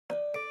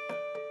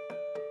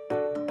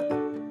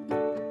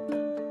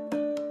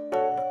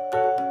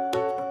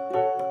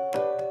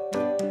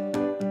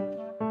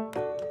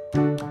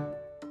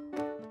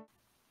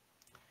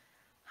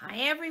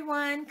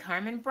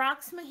Carmen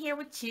Broxma here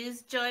with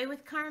Choose Joy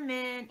with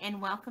Carmen,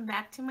 and welcome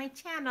back to my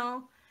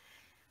channel.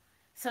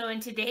 So in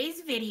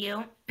today's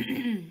video,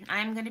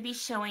 I'm going to be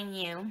showing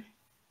you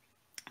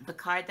the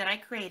card that I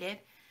created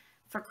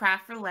for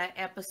Craft Roulette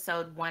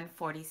episode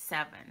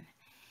 147.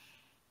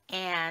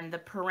 And the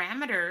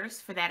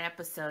parameters for that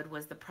episode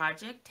was the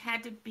project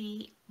had to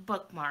be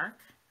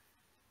bookmark,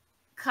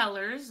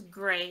 colors,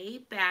 gray,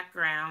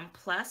 background,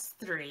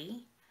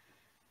 +3,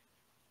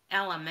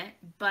 element,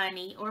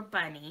 bunny or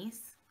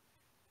bunnies,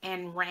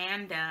 and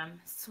random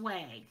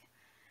swag.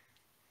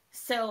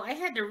 So I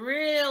had to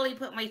really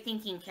put my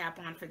thinking cap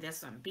on for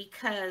this one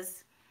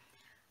because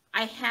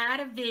I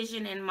had a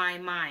vision in my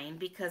mind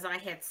because I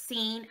had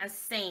seen a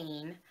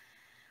saying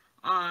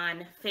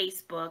on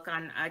Facebook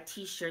on a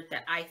t-shirt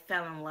that I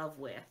fell in love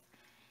with.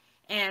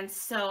 And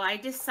so I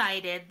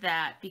decided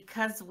that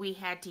because we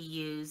had to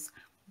use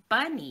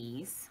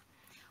bunnies,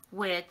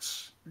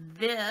 which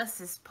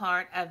this is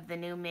part of the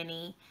new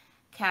mini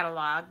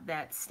catalog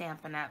that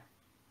Stampin' Up!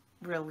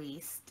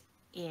 Released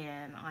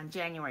on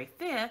January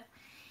 5th,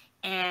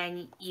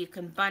 and you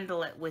can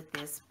bundle it with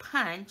this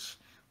punch,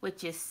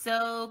 which is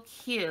so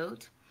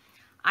cute.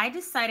 I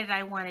decided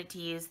I wanted to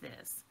use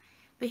this.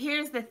 But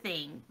here's the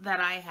thing that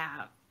I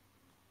have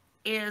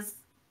is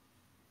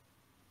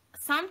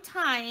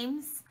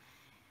sometimes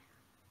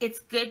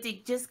it's good to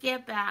just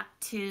get back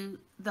to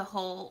the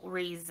whole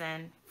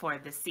reason for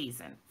the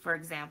season. For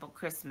example,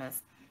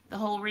 Christmas. The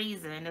whole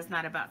reason is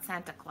not about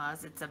Santa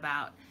Claus, it's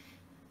about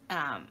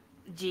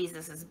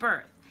Jesus's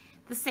birth.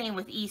 The same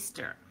with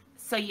Easter.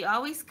 So you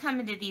always come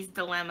into these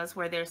dilemmas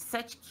where there's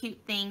such cute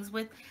things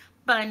with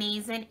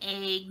bunnies and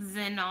eggs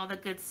and all the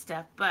good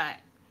stuff, but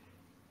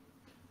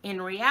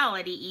in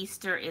reality,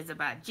 Easter is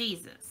about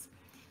Jesus.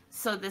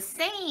 So the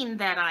saying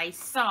that I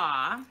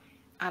saw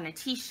on a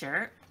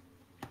t-shirt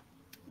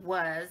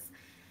was,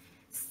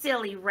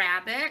 "Silly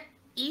rabbit,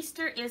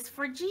 Easter is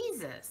for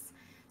Jesus."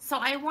 So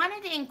I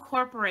wanted to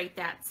incorporate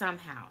that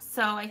somehow.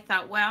 So I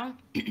thought, well,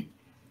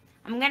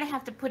 I'm going to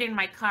have to put in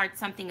my card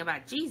something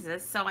about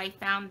Jesus. So I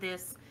found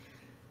this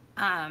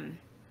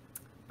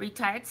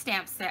retired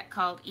stamp set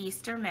called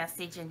Easter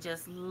Message and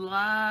just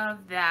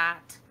love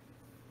that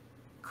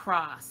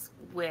cross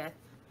with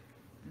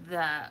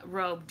the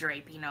robe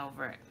draping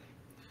over it.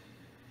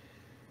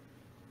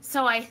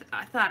 So I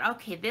thought,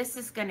 okay, this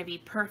is going to be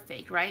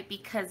perfect, right?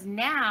 Because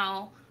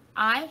now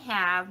I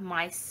have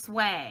my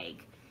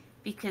swag,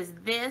 because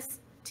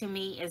this to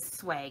me is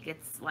swag.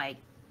 It's like,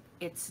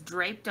 it's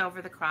draped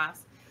over the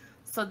cross.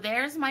 So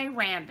there's my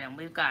random.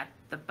 We've got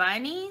the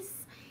bunnies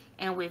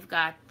and we've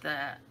got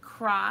the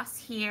cross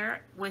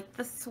here with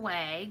the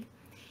swag.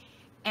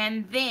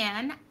 And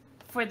then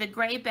for the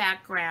gray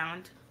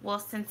background, well,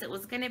 since it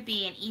was going to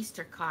be an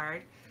Easter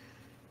card,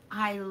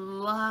 I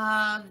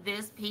love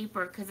this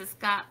paper because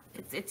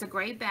it's a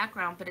gray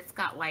background, but it's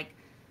got like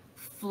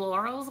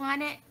florals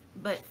on it,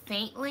 but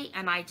faintly,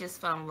 and I just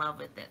fell in love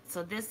with it.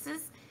 So this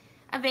is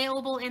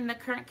available in the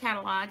current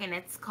catalog, and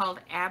it's called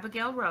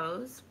Abigail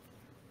Rose.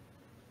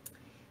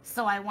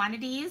 So I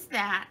wanted to use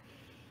that,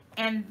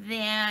 and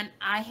then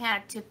I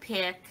had to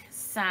pick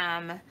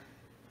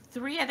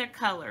 3 other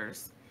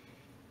colors,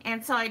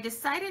 and so I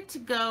decided to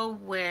go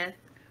with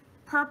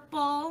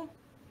purple,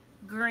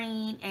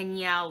 green, and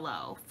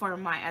yellow for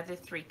my other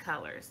 3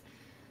 colors.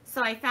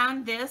 So I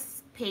found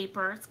this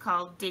paper. It's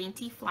called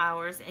Dainty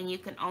Flowers, and you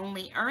can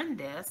only earn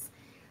this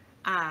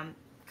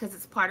because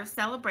it's part of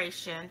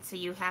Celebration, so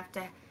you have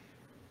to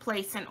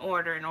place an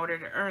order in order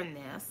to earn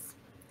this.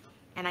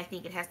 And I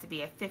think it has to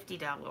be a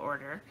 $50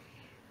 order.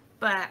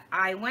 But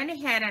I went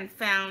ahead and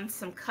found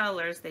some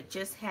colors that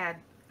just had,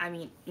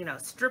 a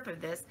strip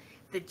of this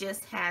that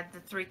just had the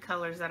 3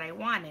 colors that I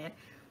wanted,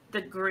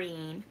 the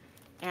green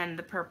and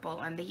the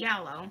purple and the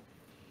yellow.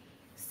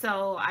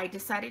 So I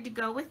decided to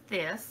go with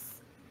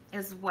this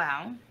as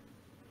well.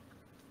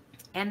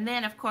 And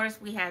then, of course,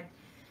 we had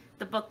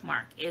the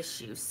bookmark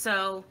issue.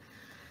 So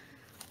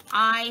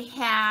I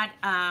had,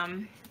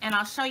 and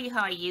I'll show you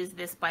how I use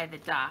this by the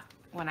dock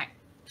when I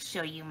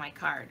show you my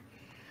card.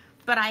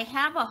 But I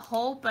have a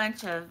whole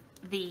bunch of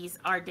these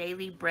Our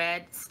Daily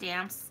Bread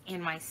stamps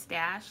in my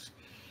stash,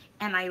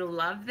 and I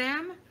love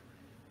them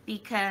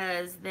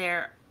because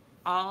they're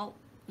all,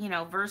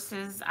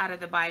 verses out of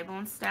the Bible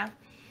and stuff.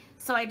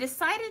 So I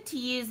decided to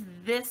use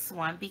this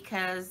one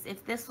because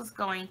if this was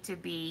going to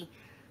be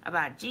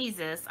about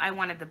Jesus, I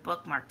wanted the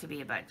bookmark to be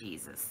about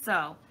Jesus.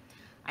 So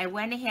I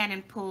went ahead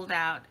and pulled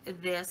out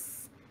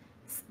this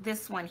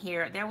one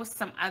here. There was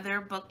some other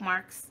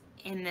bookmarks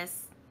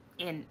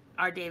in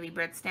Our Daily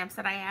Bread stamps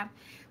that I have,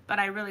 but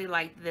I really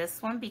liked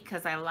this one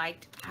because I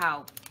liked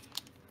how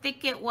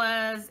thick it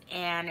was,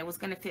 and it was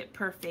going to fit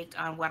perfect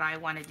on what I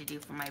wanted to do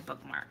for my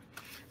bookmark.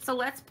 So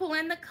let's pull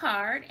in the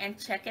card and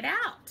check it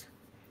out.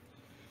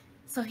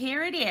 So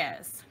here it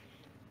is.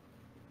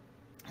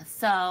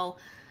 So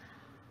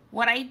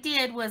what I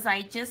did was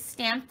I just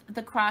stamped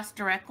the cross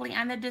directly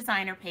on the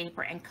designer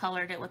paper and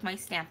colored it with my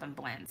Stampin'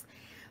 Blends.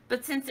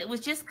 But since it was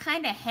just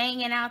kind of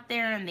hanging out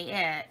there in the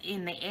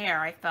air,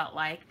 I felt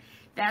like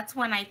that's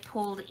when I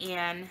pulled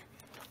in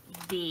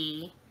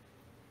the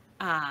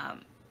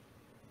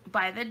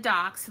by the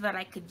dock so that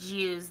I could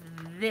use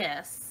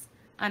this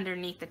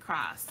underneath the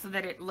cross so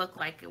that it looked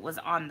like it was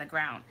on the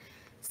ground.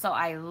 So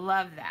I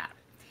love that.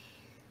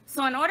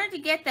 So in order to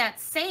get that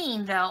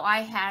saying though, I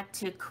had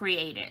to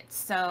create it.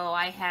 So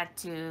I had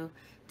to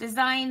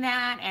design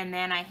that, and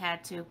then I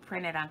had to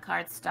print it on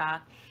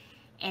cardstock.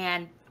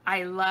 And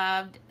I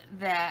loved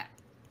that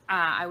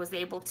I was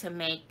able to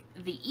make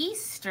the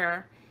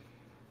Easter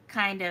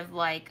kind of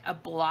like a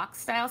block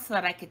style so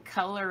that I could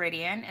color it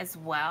in as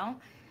well.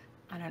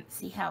 I don't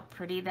see how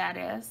pretty that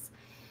is.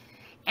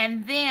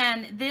 And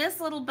then this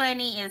little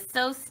bunny is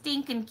so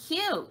stinking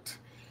cute.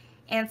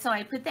 And so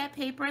I put that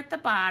paper at the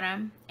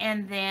bottom,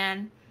 and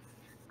then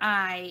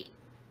I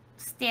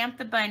stamped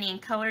the bunny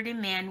and colored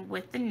him in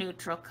with the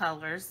neutral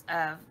colors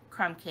of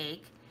crumb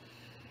cake.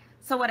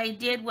 So what I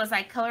did was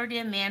I colored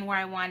him in where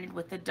I wanted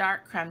with the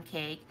dark crumb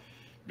cake.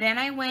 Then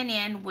I went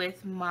in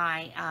with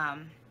my,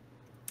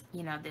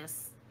 you know,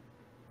 this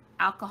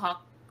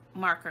alcohol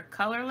marker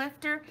color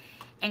lifter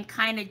and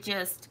kind of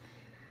just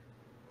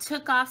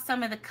took off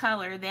some of the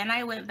color. Then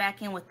I went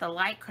back in with the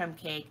light crumb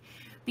cake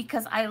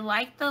because I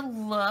like the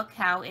look,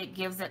 how it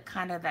gives it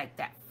kind of like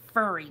that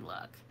furry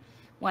look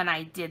when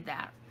I did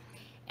that.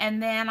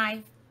 And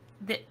then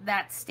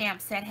that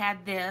stamp set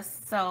had this,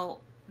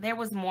 so there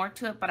was more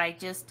to it, but I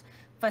just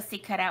fussy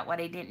cut out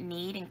what I didn't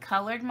need and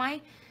colored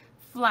my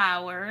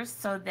flowers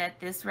so that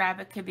this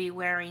rabbit could be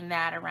wearing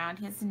that around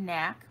his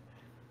neck,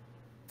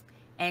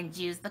 and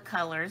use the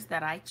colors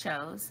that I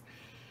chose.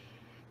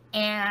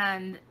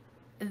 And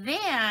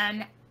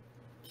then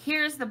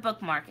here's the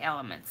bookmark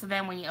element. So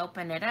then when you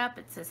open it up,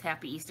 it says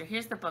Happy Easter.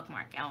 Here's the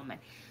bookmark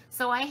element.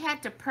 So I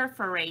had to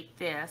perforate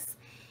this,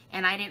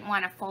 and I didn't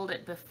want to fold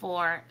it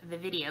before the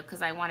video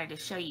because I wanted to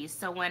show you.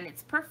 So when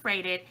it's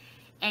perforated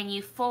and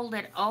you fold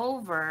it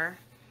over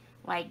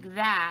like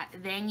that,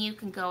 then you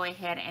can go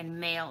ahead and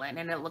mail it,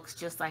 and it looks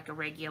just like a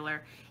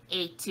regular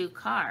A2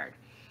 card.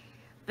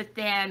 But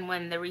then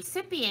when the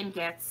recipient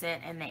gets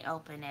it and they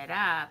open it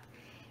up,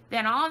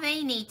 then all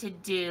they need to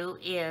do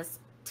is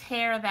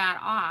tear that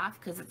off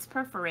because it's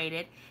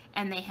perforated,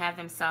 and they have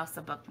themselves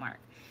a bookmark.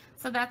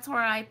 So that's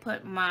where I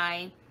put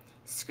my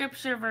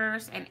scripture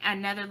verse and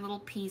another little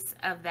piece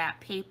of that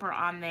paper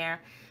on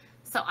there.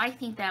 So I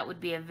think that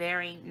would be a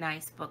very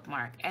nice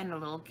bookmark and a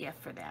little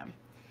gift for them.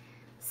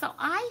 So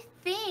I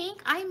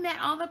think I met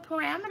all the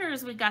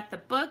parameters. We got the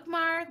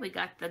bookmark, we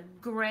got the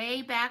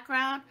gray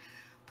background,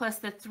 plus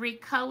the 3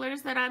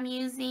 colors that I'm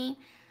using.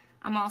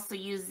 I'm also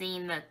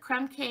using the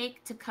crumb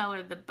cake to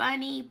color the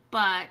bunny,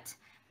 but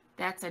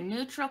that's a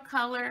neutral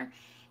color.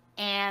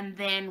 And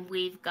then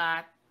we've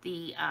got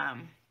the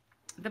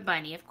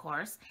bunny, of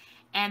course.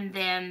 And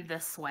then the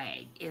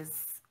swag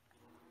is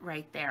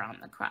right there on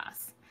the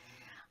cross.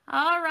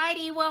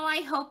 Alrighty, well,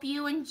 I hope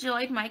you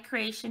enjoyed my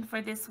creation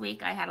for this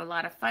week. I had a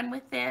lot of fun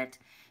with it.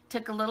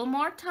 Took a little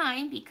more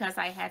time because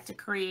I had to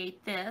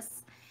create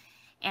this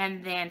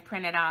and then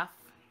print it off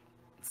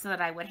so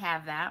that I would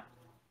have that.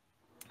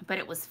 But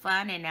it was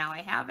fun, and now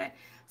I have it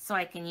so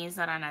I can use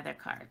it on other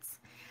cards.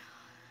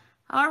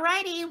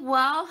 Alrighty,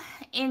 well,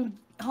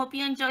 hope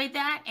you enjoyed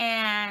that,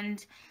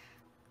 and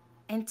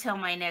until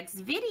my next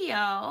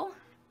video,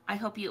 I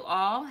hope you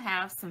all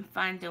have some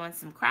fun doing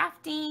some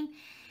crafting,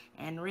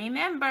 and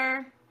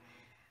remember,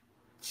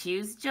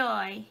 choose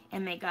joy,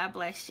 and may God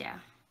bless you.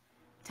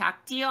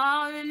 Talk to you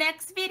all in the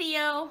next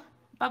video.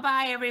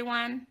 Bye-bye,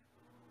 everyone.